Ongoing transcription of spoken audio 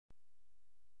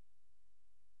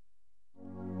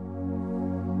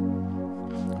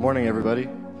Morning, everybody.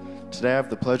 Today I have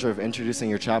the pleasure of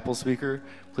introducing your chapel speaker.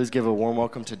 Please give a warm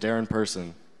welcome to Darrin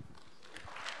Person.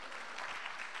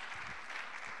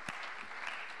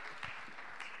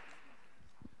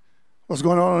 What's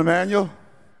going on, Immanuel?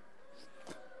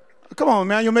 Come on,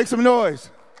 Immanuel, make some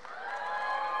noise.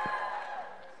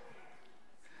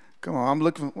 Come on,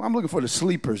 I'm looking for the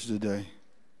sleepers today.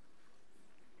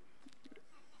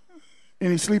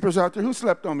 Any sleepers out there? Who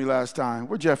slept on me last time?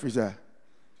 Where Jeffrey's at?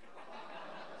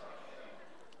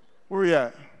 Where he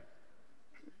at?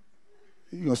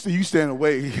 You stand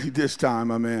away this time,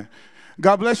 my man.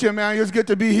 God bless you, man. It's good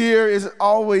to be here. It's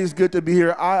always good to be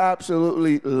here. I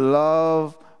absolutely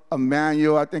love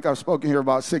Immanuel. I think I've spoken here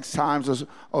about 6 times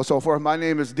or so forth. My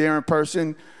name is Darrin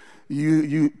Person.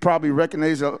 You probably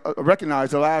recognize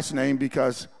the last name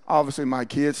because obviously my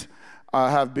kids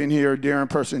have been here. Darrin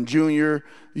Person Jr.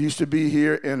 used to be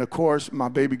here, and of course my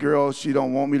baby girl. She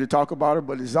don't want me to talk about her,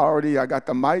 but I got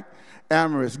the mic.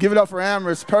 Amaris. Give it up for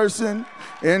Amaris Person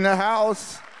in the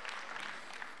house.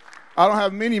 I don't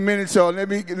have many minutes, so let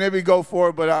me go for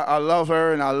it, but I love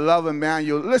her and I love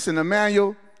Immanuel. Listen,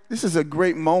 Immanuel, this is a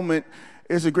great moment.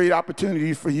 It's a great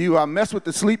opportunity for you. I mess with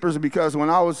the sleepers because when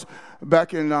I was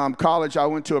back in college, I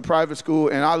went to a private school,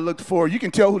 and I looked for, you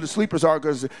can tell who the sleepers are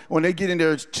because when they get in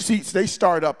their seats, they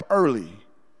start up early.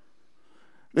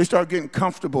 They start getting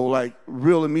comfortable like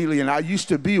real immediately, and I used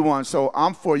to be one, so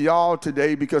I'm for y'all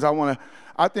today because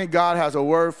I think God has a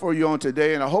word for you on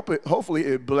today, and hopefully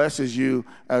it blesses you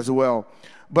as well.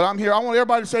 But I'm here. I want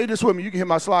everybody to say this with me. You can hit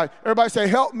my slide. Everybody say,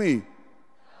 help me.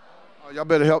 Oh, y'all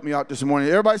better help me out this morning.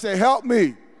 Everybody say, help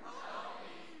me.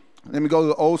 Let me go to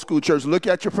the old school church. Look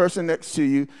at your person next to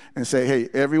you and say, hey,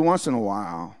 every once in a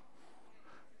while,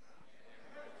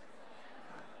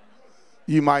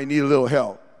 you might need a little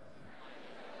help.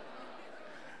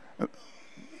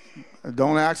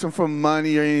 Don't ask them for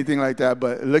money or anything like that,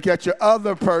 but look at your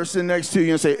other person next to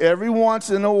you and say, every once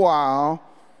in a while,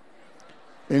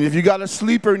 and if you got a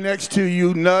sleeper next to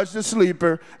you, nudge the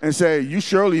sleeper and say, you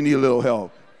surely need a little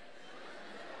help.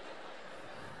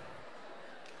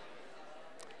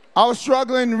 I was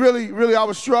struggling, really, I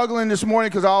was struggling this morning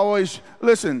because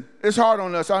listen, it's hard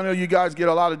on us. I know you guys get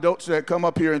a lot of adults that come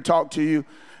up here and talk to you.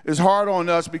 It's hard on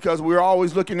us because we're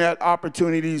always looking at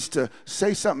opportunities to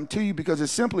say something to you because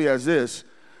it's simply as this.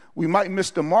 We might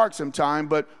miss the mark sometime,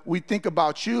 but we think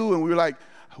about you and we're like,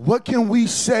 what can we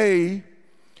say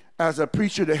as a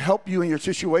preacher to help you in your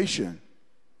situation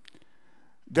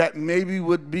that maybe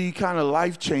would be kind of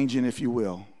life-changing, if you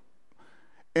will?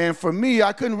 And for me,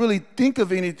 I couldn't really think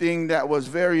of anything that was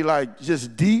very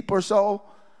just deep or so.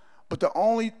 But the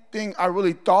only thing I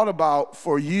really thought about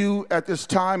for you at this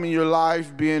time in your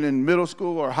life, being in middle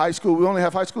school or high school, we only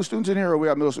have high school students in here, or we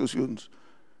have middle school students?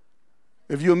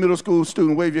 If you're a middle school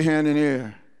student, wave your hand in the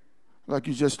air like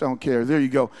you just don't care. There you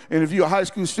go. And if you're a high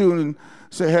school student,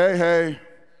 say, hey.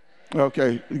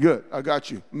 Okay, good. I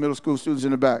got you. Middle school students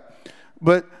in the back.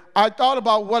 But I thought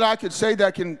about what I could say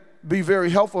that can be very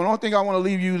helpful. And the only thing I want to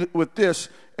leave you with this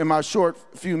in my short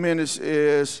few minutes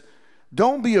is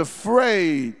don't be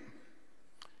afraid.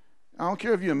 I don't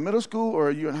care if you're in middle school or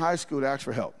you're in high school to ask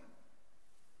for help.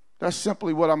 That's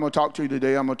simply what I'm going to talk to you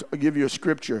today. I'm going to give you a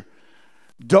scripture.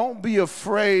 Don't be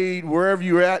afraid wherever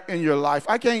you're at in your life.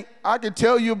 I can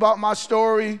tell you about my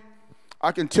story.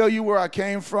 I can tell you where I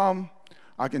came from.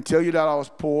 I can tell you that I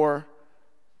was poor.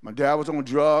 My dad was on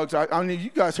drugs. I mean, you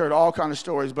guys heard all kinds of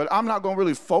stories, but I'm not going to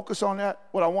really focus on that.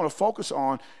 What I want to focus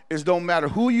on is don't matter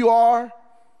who you are,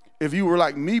 if you were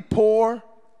like me, poor,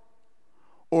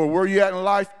 or where you're at in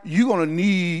life, you're going to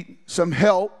need some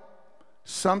help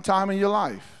sometime in your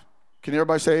life. Can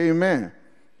everybody say amen?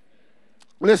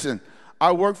 Listen,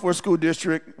 I work for a school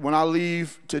district. When I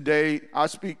leave today, I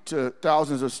speak to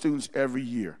thousands of students every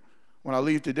year. When I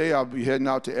leave today, I'll be heading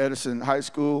out to Edison High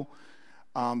School.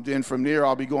 Then from there,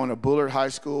 I'll be going to Bullard High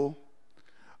School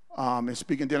and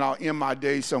speaking. Then I'll end my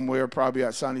day somewhere, probably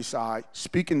at Sunnyside,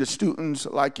 speaking to students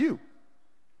like you.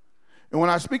 And when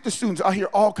I speak to students, I hear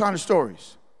all kinds of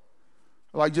stories.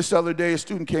 Like just the other day, a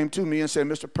student came to me and said,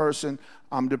 Mr. Person,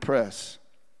 I'm depressed,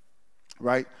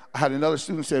 right? I had another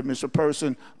student say, Mr.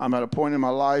 Person, I'm at a point in my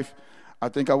life, I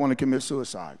think I want to commit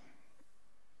suicide.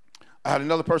 I had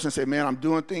another person say, man, I'm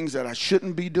doing things that I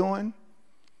shouldn't be doing,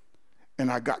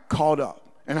 and I got caught up.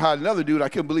 And I had another dude, I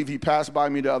couldn't believe he passed by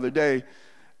me the other day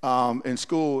in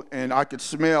school, and I could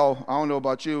smell, I don't know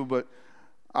about you, but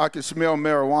I could smell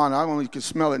marijuana. I only could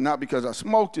smell it not because I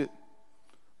smoked it,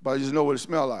 but I just know what it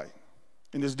smelled like.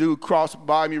 And this dude crossed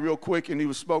by me real quick, and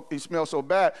he smelled so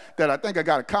bad that I think I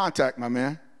got a contact, my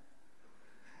man.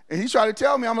 And he tried to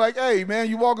tell me, I'm like, hey, man,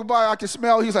 you walking by, I can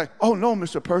smell. He's like, oh, no,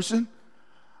 Mr. Person.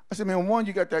 I said, man, one,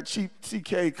 you got that cheap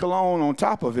CK cologne on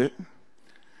top of it,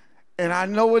 and I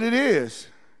know what it is.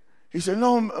 He said,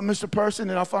 no, Mr. Person,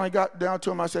 and I finally got down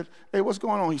to him. I said, hey, what's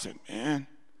going on? He said, man,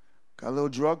 got a little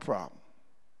drug problem.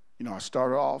 You know, I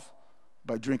started off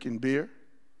by drinking beer,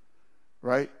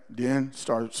 right? Then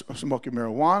started smoking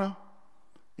marijuana.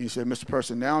 He said, Mr.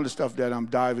 Person, now the stuff that I'm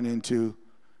diving into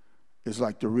is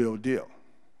like the real deal,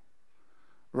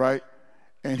 right?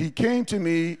 And he came to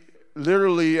me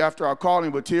literally after I called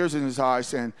him with tears in his eyes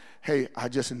saying, hey, I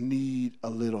just need a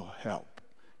little help.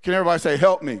 Can everybody say,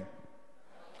 help me?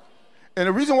 And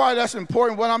the reason why that's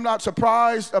important, what I'm not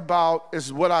surprised about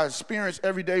is what I experience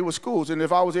every day with schools. And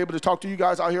if I was able to talk to you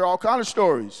guys, I'll hear all kinds of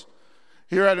stories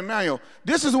here at Immanuel.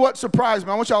 This is what surprised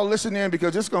me. I want y'all to listen in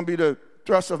because this is going to be the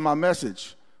thrust of my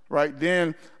message, right?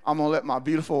 Then I'm going to let my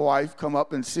beautiful wife come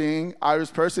up and sing.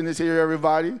 Iris Person is here,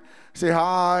 everybody. Say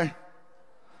hi.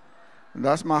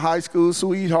 That's my high school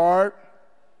sweetheart.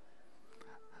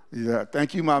 Yeah,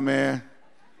 thank you, my man.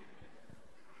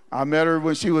 I met her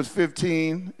when she was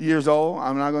 15 years old.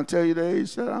 I'm not going to tell you the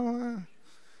age that I'm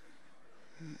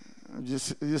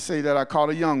just say that I caught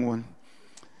a young one.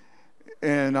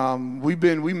 And we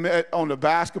met on the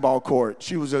basketball court.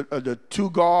 She was the two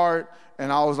guard,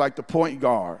 and I was like the point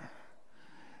guard.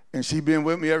 And she been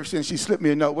with me ever since. She slipped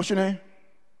me a note. What's your name?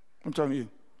 I'm talking to you.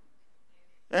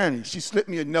 Annie. She slipped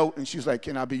me a note, and she was like,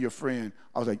 can I be your friend?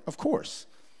 I was like, of course.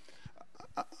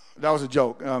 That was a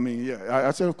joke. I mean, yeah,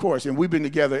 I said, of course, and we've been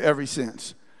together ever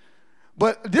since.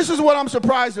 But this is what I'm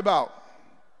surprised about.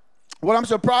 What I'm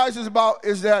surprised about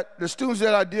is that the students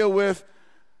that I deal with,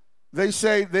 they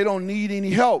say they don't need any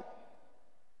help.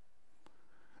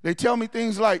 They tell me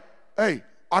things like, hey,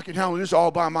 I can handle this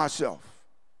all by myself.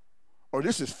 Or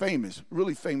this is famous,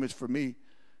 really famous for me,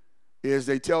 is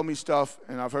they tell me stuff,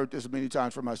 and I've heard this many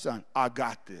times from my son, I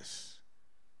got this.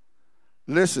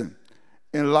 Listen,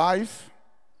 in life,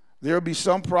 there'll be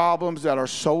some problems that are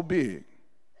so big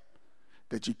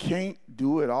that you can't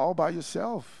do it all by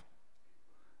yourself.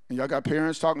 And y'all got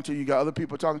parents talking to you, you got other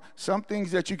people talking. Some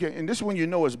things that you can, and this is when you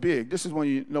know it's big. This is when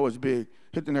you know it's big.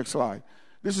 Hit the next slide.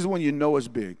 This is when you know it's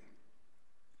big.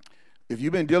 If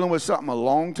you've been dealing with something a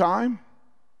long time,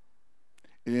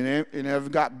 and it never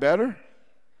got better,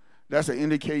 that's an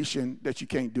indication that you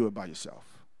can't do it by yourself.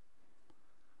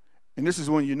 And this is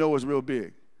when you know it's real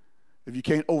big. If you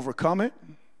can't overcome it,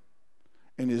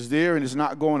 and it's there and it's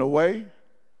not going away,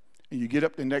 and you get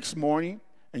up the next morning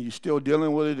and you're still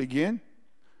dealing with it again,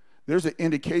 there's an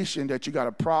indication that you got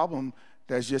a problem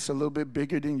that's just a little bit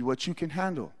bigger than what you can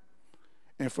handle.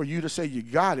 And for you to say you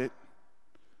got it,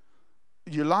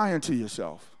 you're lying to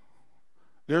yourself.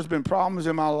 There's been problems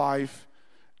in my life,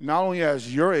 not only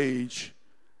as your age,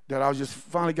 that I just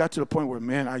finally got to the point where,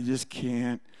 man, I just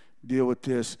can't deal with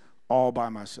this all by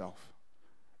myself.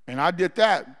 And I did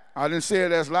that. I didn't say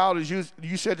it as loud as you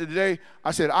said it today.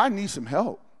 I said, I need some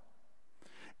help.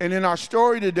 And in our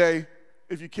story today,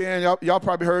 if you can, y'all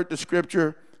probably heard the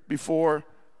scripture before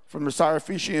from the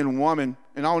Syrophoenician woman.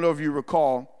 And I don't know if you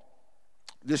recall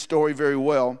this story very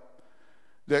well,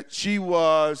 that she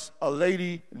was a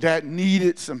lady that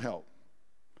needed some help.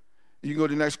 You can go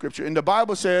to the next scripture. And the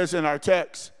Bible says in our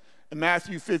text, in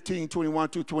Matthew 15, 21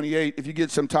 through 28, if you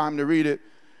get some time to read it,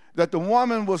 that the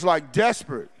woman was like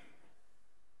desperate.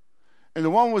 And the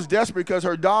woman was desperate because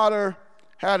her daughter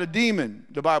had a demon,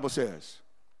 the Bible says.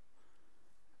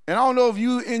 And I don't know if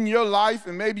you in your life,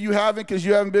 and maybe you haven't because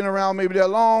you haven't been around maybe that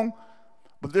long,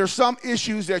 but there's some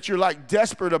issues that you're like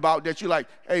desperate about that you're like,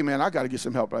 hey man, I got to get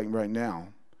some help right now.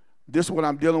 This is what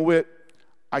I'm dealing with.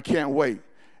 I can't wait.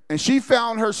 And she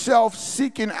found herself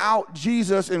seeking out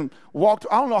Jesus and walked.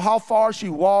 I don't know how far she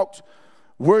walked.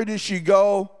 Where did she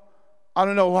go? I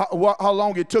don't know how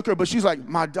long it took her, but she's like,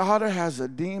 my daughter has a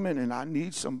demon, and I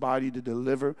need somebody to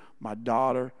deliver my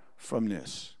daughter from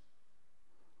this,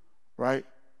 right?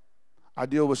 I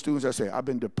deal with students that say, I've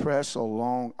been depressed so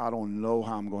long, I don't know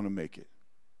how I'm going to make it.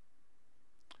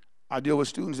 I deal with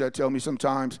students that tell me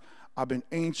sometimes, I've been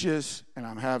anxious, and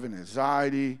I'm having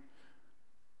anxiety,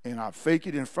 and I fake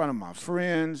it in front of my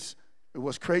friends.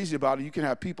 What's crazy about it, you can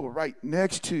have people right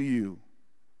next to you,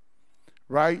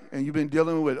 right? And you've been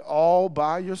dealing with it all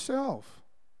by yourself.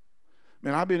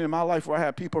 Man, I've been in my life where I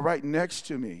have people right next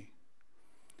to me,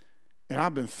 and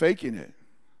I've been faking it,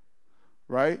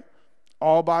 right?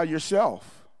 All by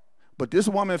yourself. But this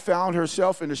woman found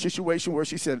herself in a situation where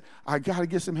she said, I got to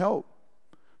get some help.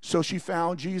 So she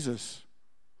found Jesus,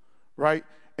 right?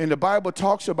 And the Bible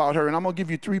talks about her, and I'm going to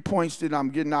give you 3 points that I'm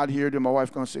getting out here, then my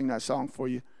wife's going to sing that song for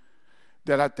you,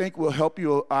 that I think will help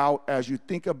you out as you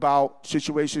think about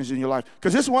situations in your life.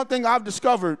 Because this is one thing I've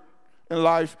discovered in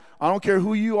life. I don't care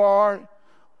who you are.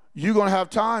 you're going to have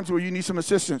times where you need some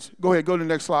assistance. Go ahead, go to the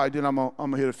next slide, then I'm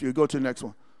going to hit a few. Go to the next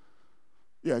one.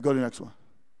 Yeah, go to the next one.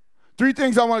 3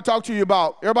 things I want to talk to you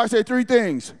about. Everybody say 3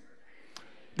 things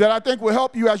that I think will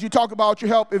help you as you talk about your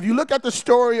help. If you look at the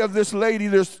story of this lady,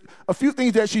 there's a few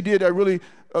things that she did that really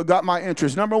got my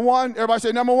interest. Number 1, everybody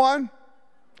say number 1.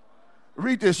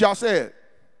 Read this, y'all say it.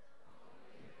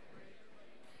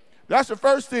 That's the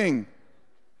first thing.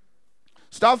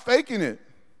 Stop faking it.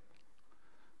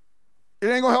 It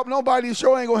ain't gonna help nobody. It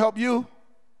sure ain't gonna help you.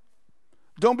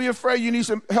 Don't be afraid you need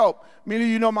some help. Many of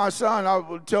you know my son. I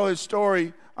will tell his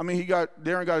story. I mean,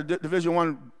 Darrin got a Division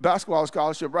I basketball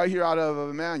scholarship right here out of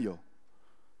Immanuel.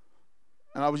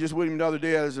 And I was just with him the other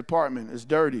day at his apartment. It's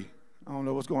dirty. I don't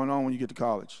know what's going on when you get to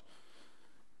college.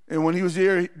 And when he was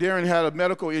here, Darrin had a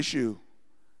medical issue.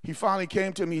 He finally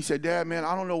came to me. He said, Dad, man,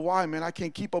 I don't know why, man. I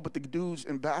can't keep up with the dudes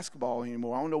in basketball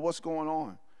anymore. I don't know what's going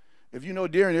on. If you know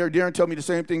Darrin tell me the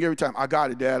same thing every time. I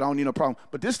got it, Dad. I don't need no problem.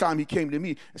 But this time he came to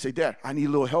me and said, Dad, I need a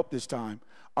little help this time.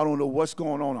 I don't know what's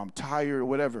going on. I'm tired or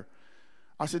whatever.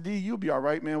 I said, D, you'll be all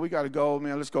right, man. We got to go,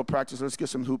 man. Let's go practice. Let's get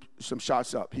some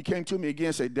shots up. He came to me again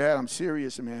and said, Dad, I'm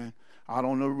serious, man. I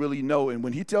don't really know. And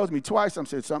when he tells me twice, I'm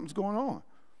saying something's going on.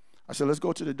 I said, let's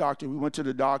go to the doctor. We went to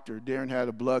the doctor. Darrin had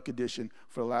a blood condition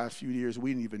for the last few years. We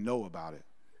didn't even know about it.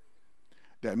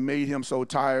 That made him so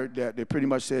tired that they pretty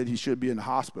much said he should be in the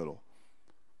hospital.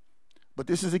 But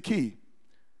this is the key.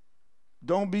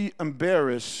 Don't be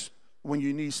embarrassed when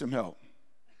you need some help.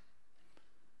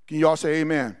 Can you all say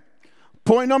amen?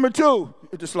 Point number 2.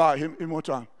 Hit the slide. Hit one more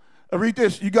time. Read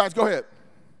this. You guys, go ahead.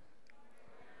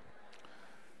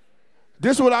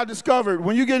 This is what I discovered.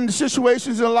 When you get into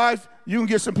situations in life, you can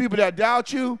get some people that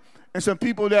doubt you and some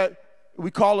people that we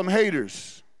call them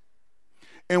haters.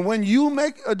 And when you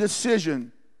make a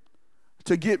decision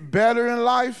to get better in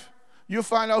life, you'll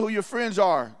find out who your friends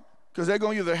are because they're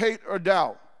going to either hate or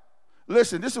doubt.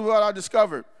 Listen, this is what I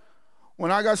discovered.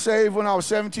 When I got saved when I was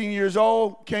 17 years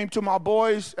old, came to my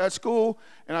boys at school,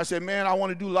 and I said, man, I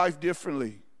want to do life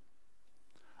differently.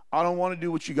 I don't want to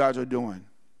do what you guys are doing.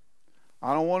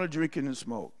 I don't want to drink and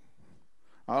smoke.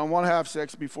 I don't want to have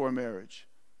sex before marriage.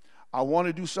 I want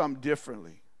to do something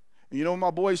differently. And you know what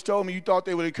my boys told me? You thought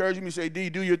they would encourage me, say, D,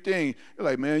 do your thing. You're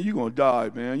like, man, you're going to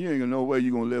die, man. You ain't going to know where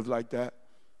you're going to live like that.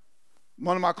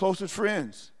 One of my closest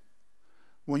friends.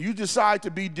 When you decide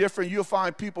to be different, you'll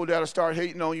find people that'll start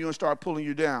hating on you and start pulling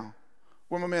you down.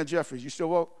 Where my man Jeffrey? You still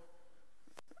woke?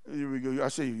 Here we go. I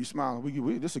see you. You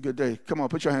smiling. This is a good day. Come on,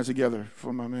 put your hands together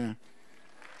for my man.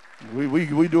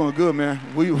 We doing good, man.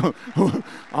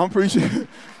 I'm preaching.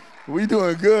 We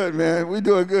doing good, man. We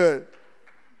doing good.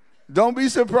 Don't be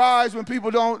surprised when people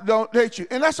don't hate you.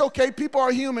 And that's okay. People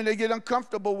are human. They get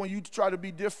uncomfortable when you try to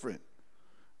be different.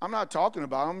 I'm not talking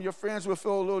about them. Your friends will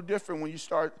feel a little different when you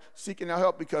start seeking out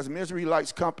help because misery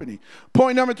likes company.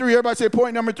 Point number 3. Everybody say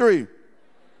point number 3.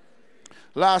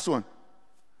 Last one.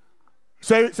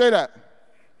 Say that.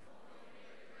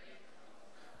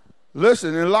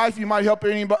 Listen, in life you might help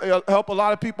a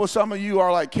lot of people. Some of you are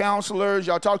like counselors.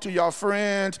 Y'all talk to y'all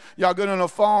friends. Y'all get on the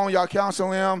phone. Y'all counsel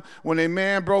them. When a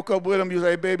man broke up with them, you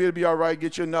say, baby, it'll be all right.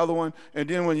 Get you another one. And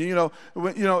then when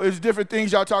it's different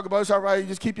things y'all talk about. It's all right. You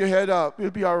just keep your head up. It'll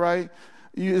be all right.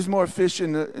 It's more fish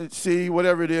in the sea,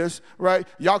 whatever it is, right?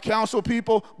 Y'all counsel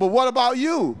people. But what about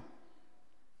you?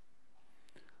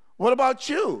 What about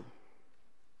you?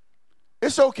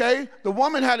 It's okay. The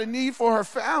woman had a need for her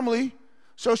family.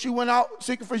 So she went out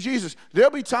seeking for Jesus.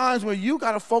 There'll be times when you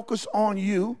got to focus on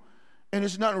you, and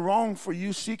there's nothing wrong for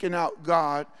you seeking out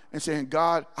God and saying,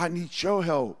 God, I need your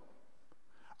help.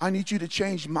 I need you to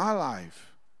change my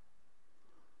life.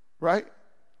 Right?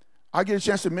 I get a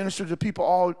chance to minister to people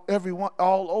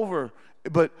all over,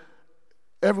 but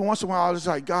every once in a while I was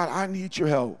like, God, I need your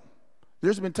help.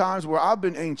 There's been times where I've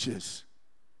been anxious.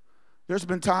 There's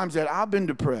been times that I've been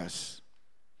depressed.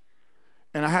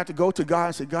 And I had to go to God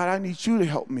and say, God, I need you to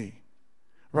help me.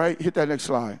 Right? Hit that next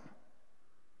slide.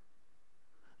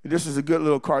 This is a good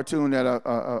little cartoon that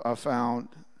I found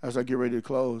as I get ready to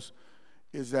close,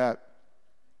 is that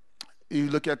you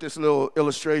look at this little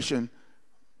illustration,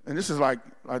 and this is like,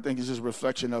 I think it's just a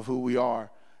reflection of who we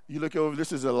are. You look over,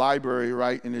 this is a library,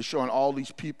 right? And it's showing all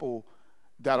these people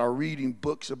that are reading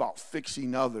books about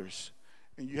fixing others.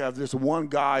 And you have this one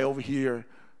guy over here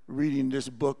reading this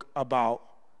book about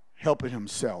helping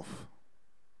himself.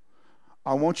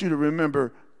 I want you to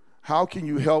remember, how can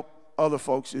you help other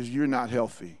folks if you're not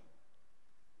healthy?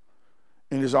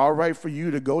 And it's all right for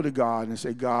you to go to God and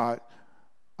say, God,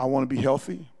 I want to be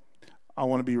healthy. I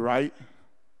want to be right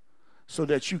so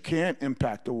that you can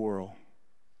impact the world.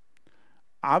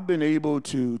 I've been able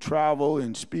to travel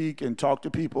and speak and talk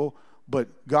to people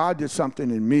but God did something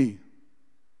in me.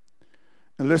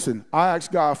 And listen, I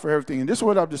ask God for everything. And this is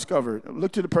what I've discovered.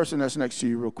 Look to the person that's next to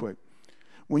you real quick.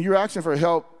 When you're asking for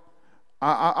help,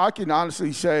 I can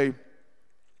honestly say,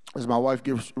 as my wife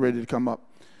gets ready to come up,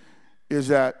 is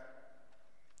that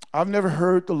I've never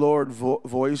heard the Lord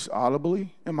voice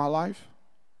audibly in my life.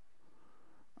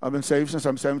 I've been saved since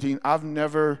I'm 17. I've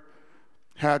never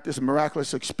had this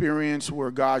miraculous experience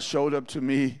where God showed up to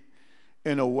me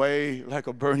in a way like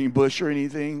a burning bush or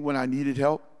anything when I needed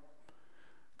help.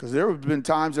 Because there have been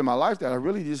times in my life that I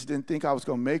really just didn't think I was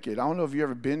going to make it. I don't know if you've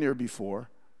ever been there before,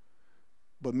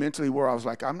 but mentally where I was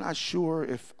like, I'm not sure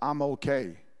if I'm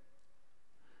okay.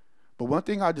 But one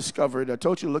thing I discovered, I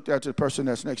told you to look at the person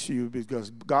that's next to you because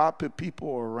God put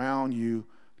people around you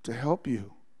to help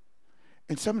you.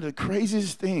 And some of the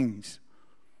craziest things,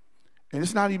 and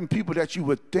it's not even people that you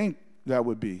would think that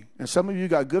would be. And some of you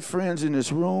got good friends in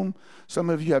this room. Some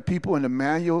of you have people in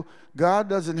Immanuel. God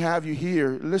doesn't have you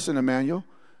here, listen, Immanuel,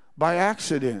 by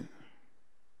accident.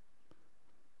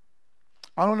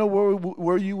 I don't know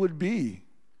where you would be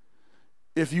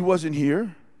if you wasn't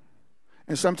here.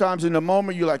 And sometimes in the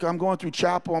moment you're like, I'm going through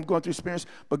chapel, I'm going through experience.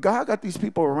 But God got these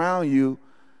people around you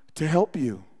to help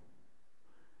you.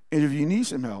 And if you need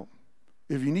some help,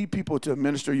 if you need people to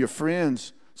minister, your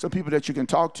friends, some people that you can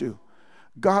talk to,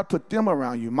 God put them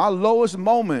around you. My lowest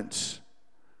moments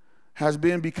has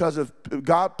been because of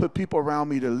God put people around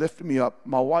me to lift me up.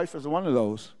 My wife is one of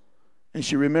those. And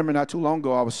she remembered not too long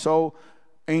ago, I was so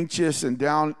anxious and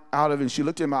down out of it. And she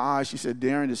looked in my eyes. She said,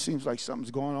 Darrin, it seems like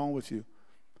something's going on with you.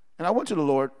 And I went to the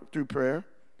Lord through prayer.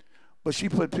 But she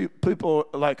put people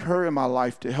like her in my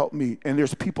life to help me. And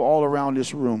there's people all around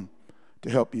this room to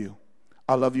help you.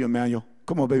 I love you, Immanuel.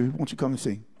 Come on, baby. Won't you come and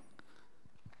sing?